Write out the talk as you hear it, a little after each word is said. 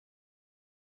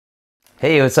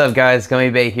Hey, what's up guys?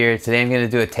 Gummy here. Today I'm going to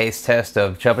do a taste test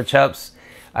of Chupa Chups.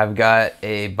 I've got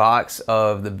a box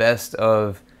of the best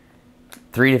of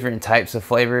 3 different types of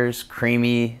flavors,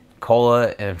 creamy,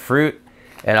 cola, and fruit.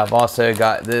 And I've also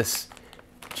got this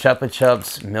Chupa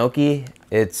Chups Milky.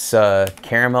 It's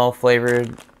caramel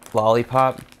flavored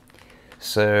lollipop.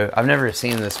 So I've never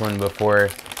seen this one before.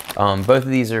 Both of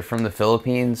these are from the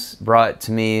Philippines, brought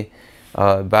to me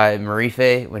by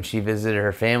Marife when she visited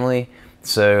her family.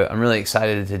 So I'm really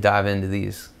excited to dive into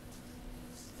these.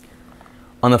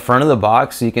 On the front of the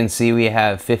box, you can see we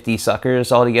have 50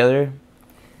 suckers all together.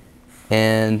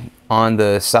 And on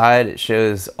the side, it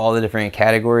shows all the different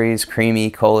categories,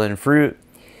 creamy, cola, and fruit.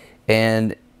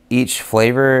 And each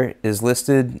flavor is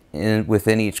listed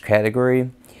within each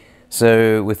category.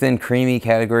 So within creamy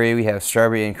category, we have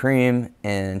strawberry and cream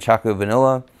and chocolate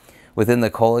vanilla. Within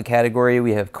the cola category,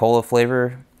 we have cola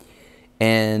flavor.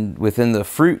 And within the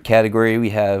fruit category, we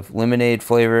have lemonade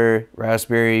flavor,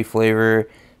 raspberry flavor,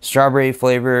 strawberry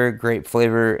flavor, grape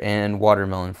flavor, and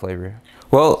watermelon flavor.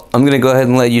 Well, I'm gonna go ahead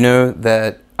and let you know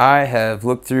that I have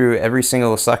looked through every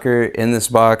single sucker in this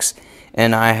box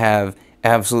and I have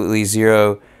absolutely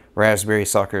 0 raspberry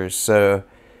suckers. So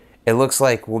it looks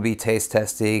like we'll be taste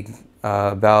testing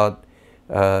about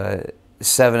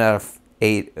 7 out of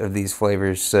 8 of these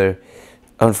flavors. So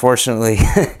unfortunately,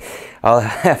 I'll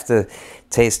have to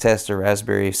taste test a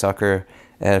raspberry sucker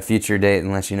at a future date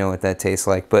and let you know what that tastes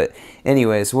like. But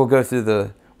anyways, we'll go through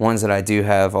the ones that I do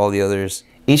have, all the others.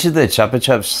 Each of the Chupa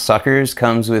Chups suckers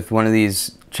comes with one of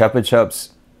these Chupa Chups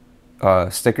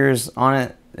stickers on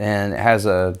it, and it has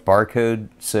a barcode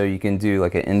so you can do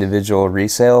like an individual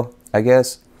resale, I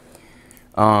guess.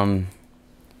 However,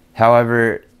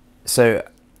 so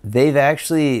they've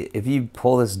actually, if you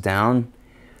pull this down,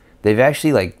 they've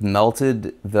actually like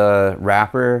melted the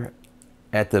wrapper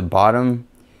at the bottom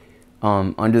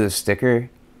under the sticker.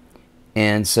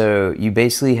 And so you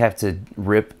basically have to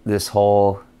rip this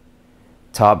whole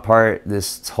top part,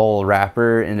 this whole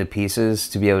wrapper into pieces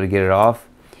to be able to get it off.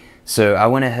 So I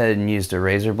went ahead and used a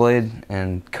razor blade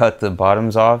and cut the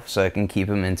bottoms off so I can keep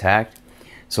them intact.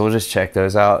 So we'll just check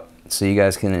those out so you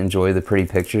guys can enjoy the pretty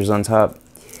pictures on top.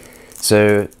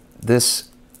 So this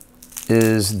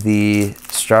is the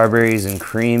strawberries and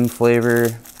cream flavor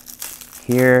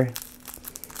here,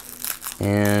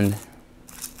 and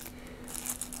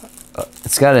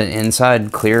it's got an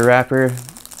inside clear wrapper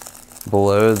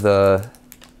below the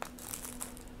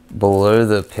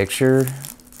picture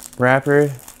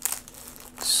wrapper,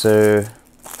 so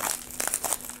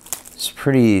it's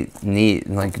pretty neat,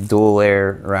 like dual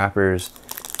layer wrappers.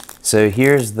 So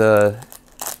here's the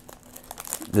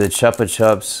Chupa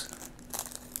Chups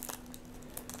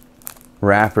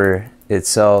wrapper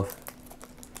itself.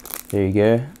 There you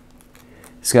go.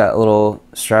 It's got little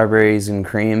strawberries and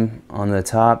cream on the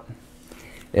top,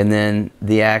 and then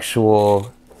the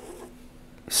actual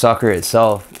sucker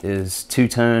itself is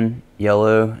two-tone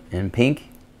yellow and pink.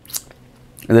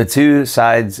 The two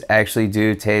sides actually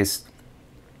do taste,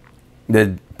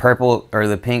 the purple or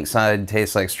the pink side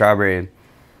tastes like strawberry,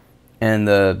 and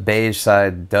the beige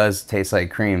side does taste like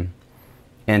cream,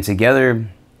 and together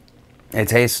it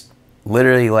tastes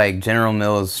literally like General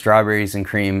Mills strawberries and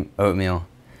cream oatmeal.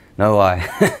 No lie.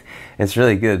 It's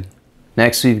really good.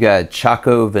 Next we've got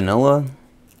Choco Vanilla,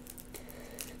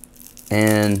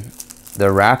 and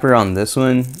the wrapper on this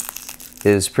one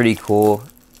is pretty cool.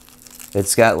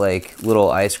 It's got like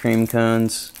little ice cream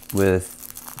cones with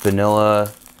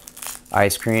vanilla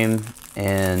ice cream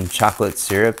and chocolate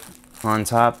syrup on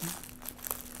top.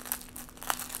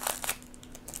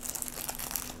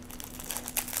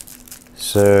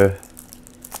 So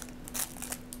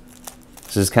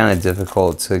this is kind of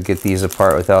difficult to get these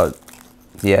apart without,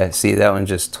 yeah, see, that one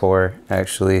just tore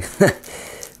actually.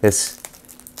 It's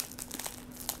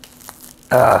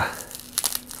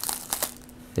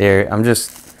there. I'm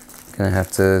just gonna have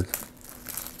to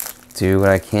do what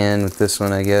I can with this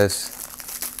one, I guess.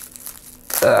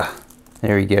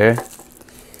 There we go.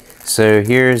 So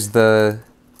here's the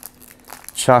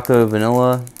Choco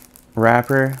Vanilla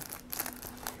wrapper,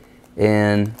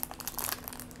 and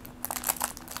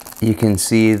you can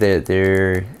see that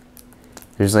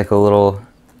there's like a little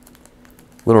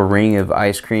ring of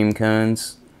ice cream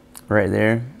cones right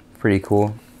there. Pretty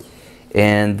cool.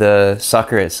 And the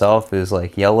sucker itself is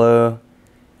like yellow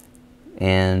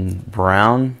and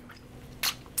brown.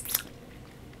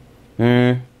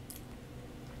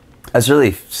 That's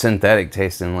really synthetic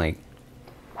tasting. Like,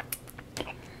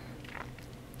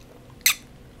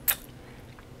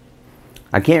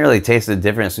 I can't really taste the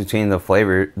difference between the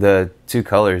flavor, the two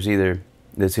colors either,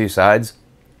 the two sides.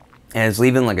 And it's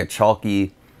leaving like a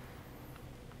chalky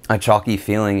a chalky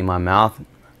feeling in my mouth.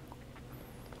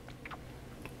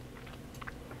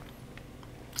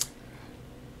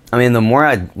 I mean, the more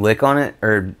I lick on it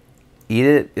or eat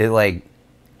it, it like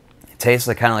tastes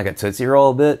like kind of like a Tootsie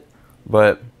Roll a bit,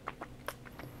 but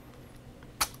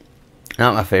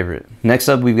not my favorite. Next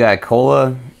up, we've got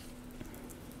cola.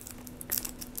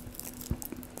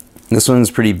 This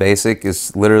one's pretty basic.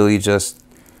 It's literally just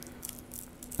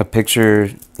a picture,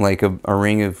 like a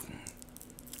ring of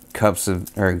cups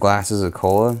of, or glasses of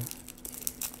cola.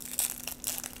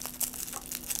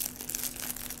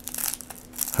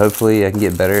 Hopefully I can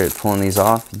get better at pulling these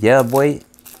off. Yeah, boy.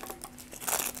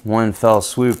 One fell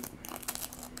swoop.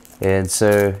 And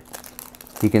so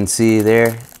you can see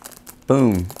there,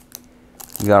 boom.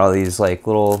 You got all these like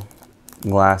little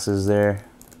glasses there.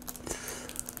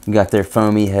 You got their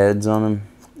foamy heads on them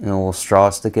and a little straw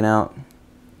sticking out.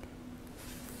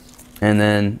 And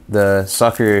then the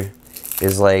sucker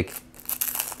is like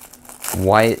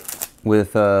white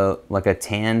with like a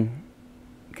tan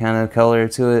kind of color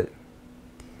to it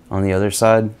on the other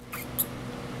side.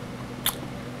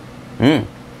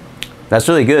 That's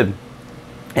really good.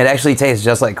 It actually tastes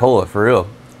just like cola, for real.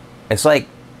 It's like,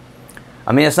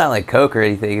 I mean, it's not like Coke or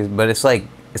anything, but it's like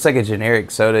a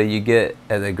generic soda you get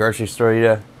at the grocery store, you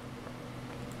know.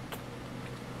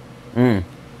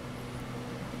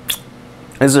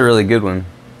 This is a really good one.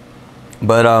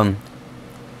 But I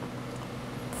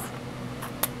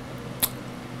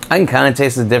can kind of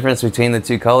taste the difference between the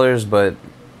two colors, but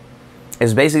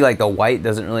it's basically like the white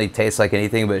doesn't really taste like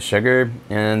anything but sugar,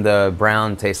 and the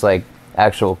brown tastes like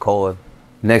actual cola.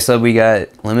 Next up, we got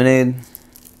lemonade.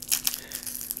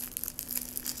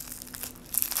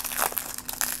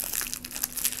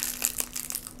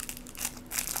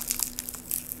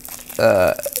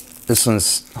 This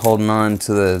one's holding on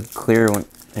to the clear one.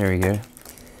 There we go.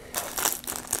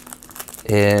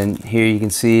 And here you can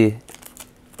see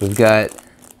we've got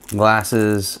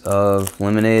glasses of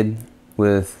lemonade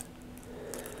with,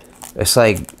 it's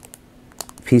like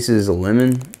pieces of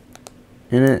lemon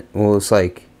in it. Well, it's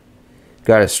like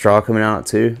got a straw coming out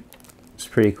too. It's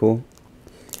pretty cool.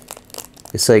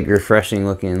 It's like refreshing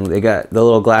looking. They got, the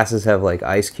little glasses have like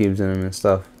ice cubes in them and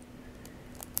stuff.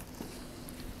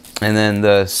 And then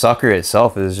the sucker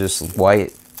itself is just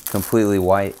white, completely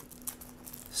white.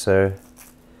 So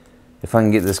if I can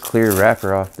get this clear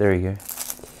wrapper off, there you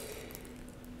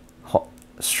go.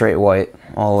 Straight white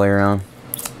all the way around.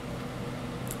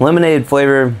 Lemonade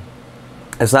flavor,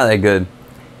 it's not that good.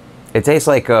 It tastes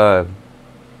like a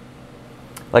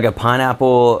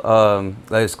pineapple,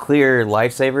 those clear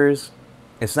Lifesavers.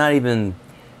 It's not even,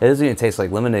 it doesn't even taste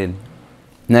like lemonade.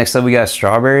 Next up, we got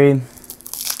strawberry.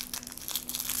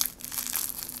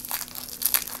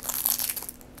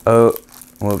 Oh,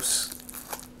 whoops,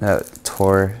 that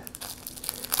tore.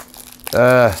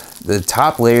 The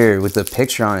top layer with the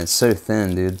picture on it's so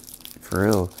thin, dude, for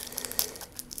real.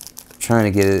 I'm trying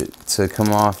to get it to come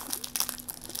off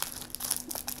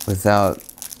without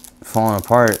falling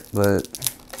apart, but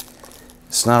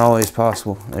it's not always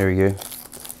possible. There we go.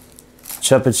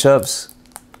 Chupa Chups,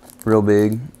 real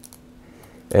big.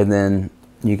 And then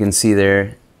you can see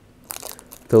there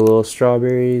the little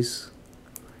strawberries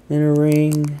in a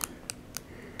ring.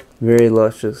 Very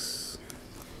luscious.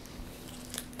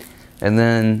 And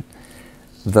then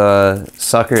the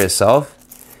sucker itself,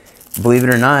 believe it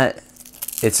or not,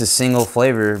 it's a single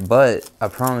flavor, but I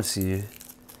promise you,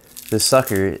 the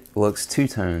sucker looks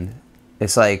two-toned.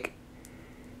 It's like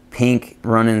pink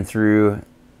running through,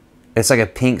 it's like a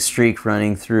pink streak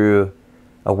running through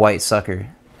a white sucker.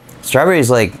 Strawberry is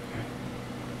like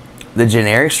the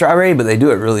generic strawberry, but they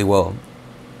do it really well.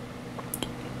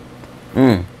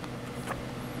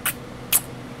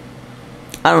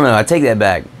 I don't know, I take that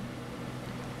back.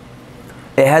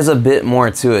 It has a bit more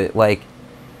to it. Like,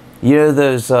 you know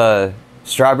those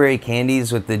strawberry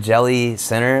candies with the jelly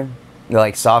center? They're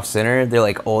like soft center. They're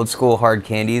like old school hard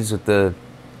candies with the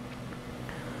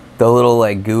little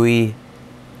like gooey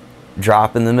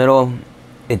drop in the middle.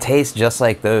 It tastes just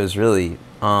like those, really.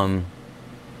 Man.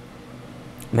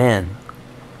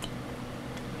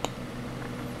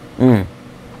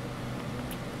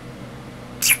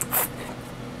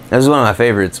 This is one of my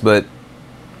favorites, but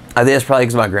I think it's probably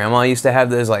because my grandma used to have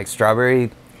those like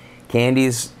strawberry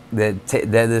candies that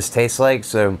this tastes like,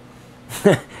 so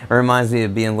it reminds me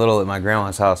of being little at my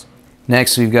grandma's house.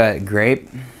 Next, we've got grape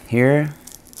here.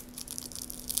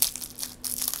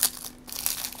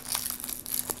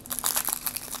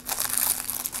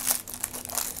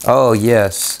 Oh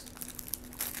yes.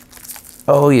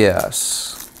 Oh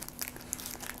yes.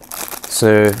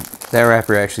 So that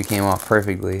wrapper actually came off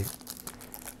perfectly.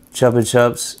 Chupa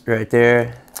Chups right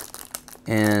there.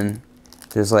 and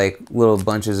there's like little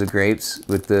bunches of grapes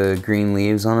with the green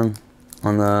leaves on them,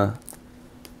 on the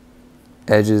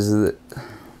edges of the,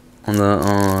 on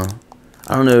the,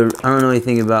 I don't know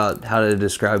anything about how to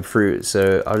describe fruit,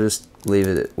 so I'll just leave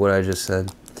it at what I just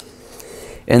said.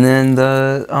 And then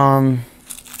the,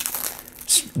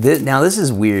 now this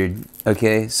is weird,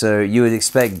 okay? So you would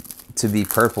expect to be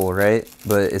purple, right?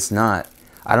 But it's not.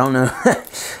 I don't know.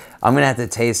 I'm gonna have to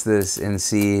taste this and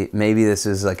see. Maybe this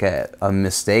is like a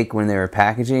mistake when they were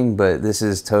packaging, but this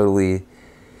is totally,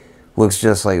 looks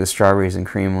just like the strawberries and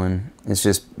cream one. It's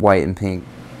just white and pink.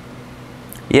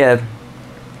 Yeah,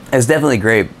 it's definitely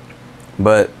grape,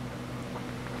 but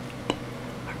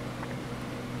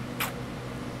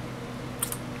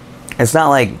it's not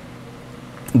like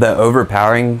the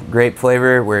overpowering grape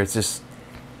flavor where it's just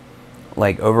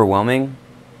like overwhelming.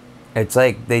 It's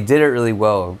like they did it really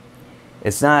well.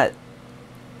 It's not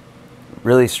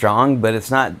really strong, but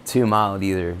it's not too mild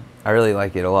either. I really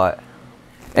like it a lot.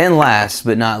 And last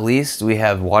but not least, we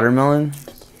have watermelon.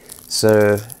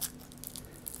 So,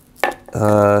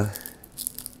 let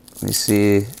me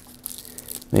see.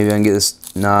 Maybe I can get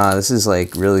this. Nah, this is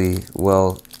like really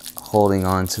well holding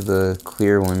on to the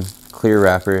clear one, clear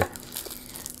wrapper.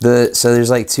 So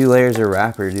there's like 2 layers of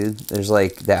wrapper, dude. There's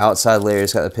like the outside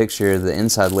layer's got the picture, the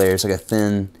inside layer is like a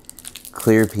thin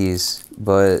clear piece,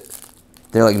 but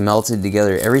they're like melted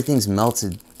together. Everything's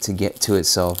melted to get to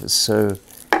itself. It's so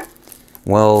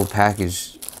well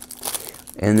packaged.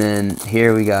 And then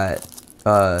here we got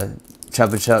Chupa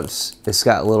Chups. It's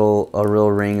got a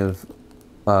real ring of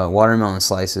watermelon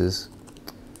slices,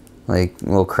 like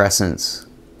little crescents.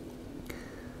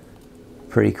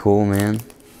 Pretty cool, man.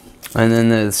 And then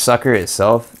the sucker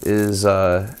itself is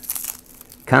kind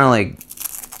of like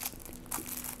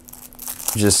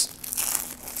just,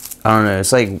 I don't know,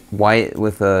 it's like white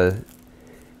with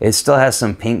it still has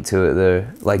some pink to it though.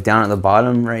 Like down at the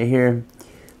bottom right here,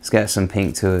 it's got some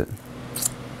pink to it.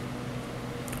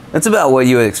 That's about what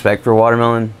you would expect for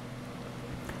watermelon,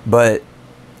 but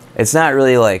it's not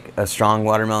really like a strong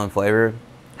watermelon flavor.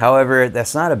 However,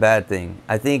 that's not a bad thing.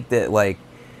 I think that like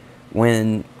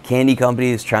when candy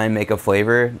companies try and make a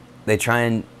flavor, they try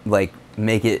and like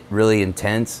make it really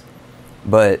intense,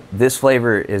 but this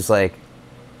flavor is like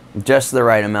just the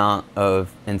right amount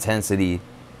of intensity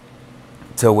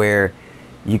to where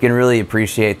you can really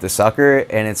appreciate the sucker,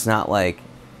 and it's not like,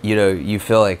 you know, you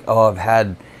feel like, oh, I've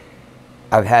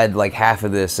had like half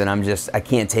of this and I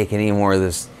can't take any more of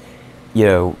this, you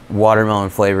know, watermelon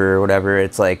flavor or whatever.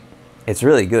 It's like, it's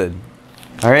really good.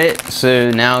 All right, so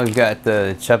now we've got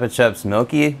the Chupa Chups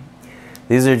Milky.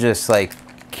 These are just like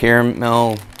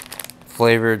caramel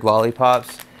flavored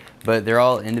lollipops, but they're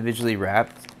all individually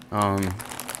wrapped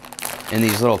in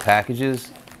these little packages.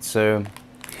 So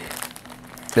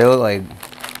they look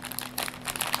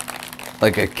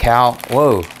like a cow.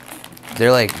 Whoa,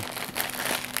 they're like,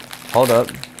 hold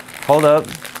up,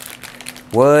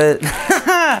 what?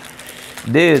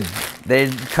 Dude, they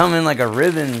come in like a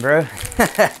ribbon, bro.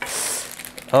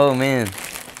 Oh man,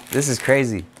 this is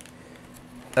crazy.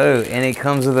 Oh, and it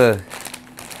comes with a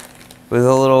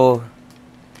little,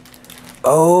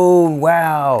 oh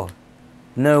wow,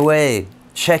 no way.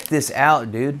 Check this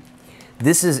out, dude.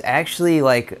 This is actually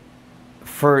like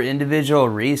for individual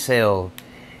resale.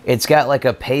 It's got like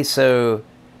a peso,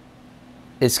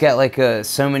 it's got like a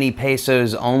so many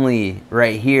pesos only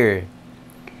right here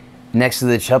next to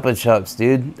the Chupa Chups,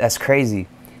 dude. That's crazy.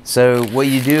 So what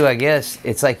you do, I guess,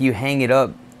 it's like you hang it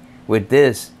up with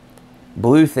this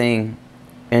blue thing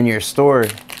in your store,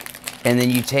 and then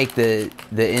you take the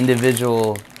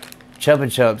individual Chupa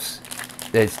Chups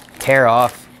that tear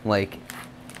off like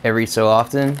every so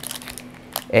often,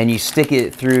 and you stick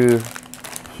it through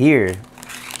here,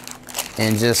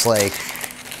 and just like,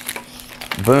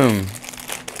 boom,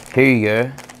 here you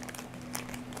go.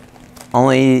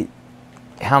 Only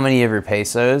how many of your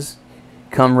pesos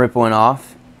come rippling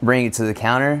off, bring it to the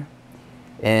counter,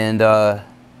 and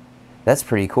that's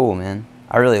pretty cool, man.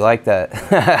 I really like that.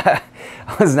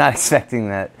 I was not expecting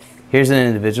that. Here's an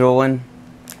individual one.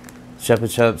 Chupa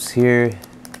Chups here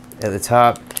at the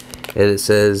top, and it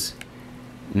says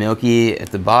Milky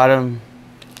at the bottom,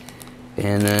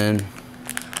 and then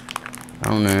I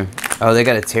don't know. Oh, they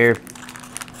got a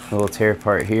little tear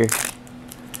part here,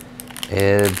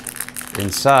 and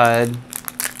inside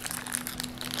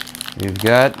we've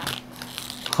got,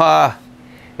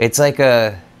 it's like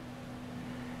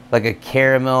a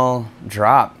caramel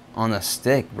drop on a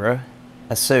stick, bro.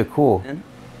 That's so cool.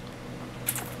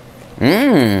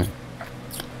 Mmm.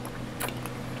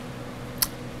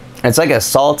 It's like a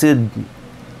salted,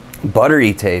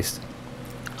 buttery taste.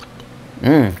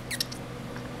 Mmm.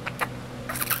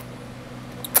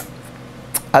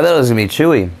 I thought it was gonna be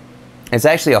chewy. It's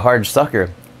actually a hard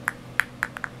sucker.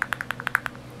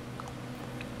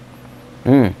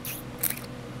 Mmm.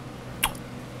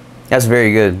 That's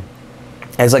very good.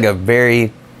 It's like a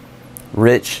very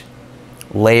rich,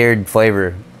 layered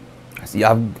flavor. See,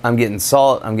 I'm getting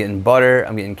salt, I'm getting butter,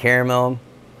 I'm getting caramel.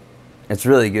 It's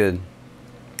really good.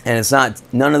 And it's not,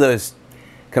 none of those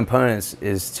components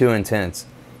is too intense.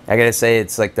 I gotta say,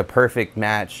 it's like the perfect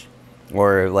match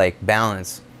or like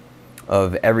balance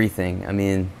of everything. I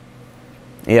mean,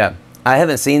 yeah. I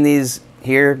haven't seen these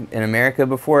here in America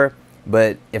before,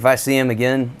 but if I see them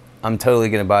again, I'm totally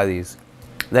gonna buy these.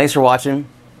 Thanks for watching.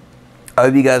 I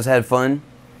hope you guys had fun.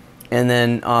 And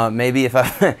then maybe if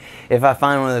I if I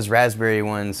find one of those raspberry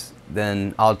ones,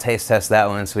 then I'll taste test that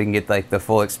one so we can get like the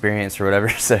full experience or whatever.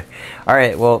 So, all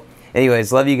right. Well,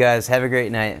 anyways, love you guys. Have a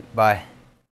great night. Bye.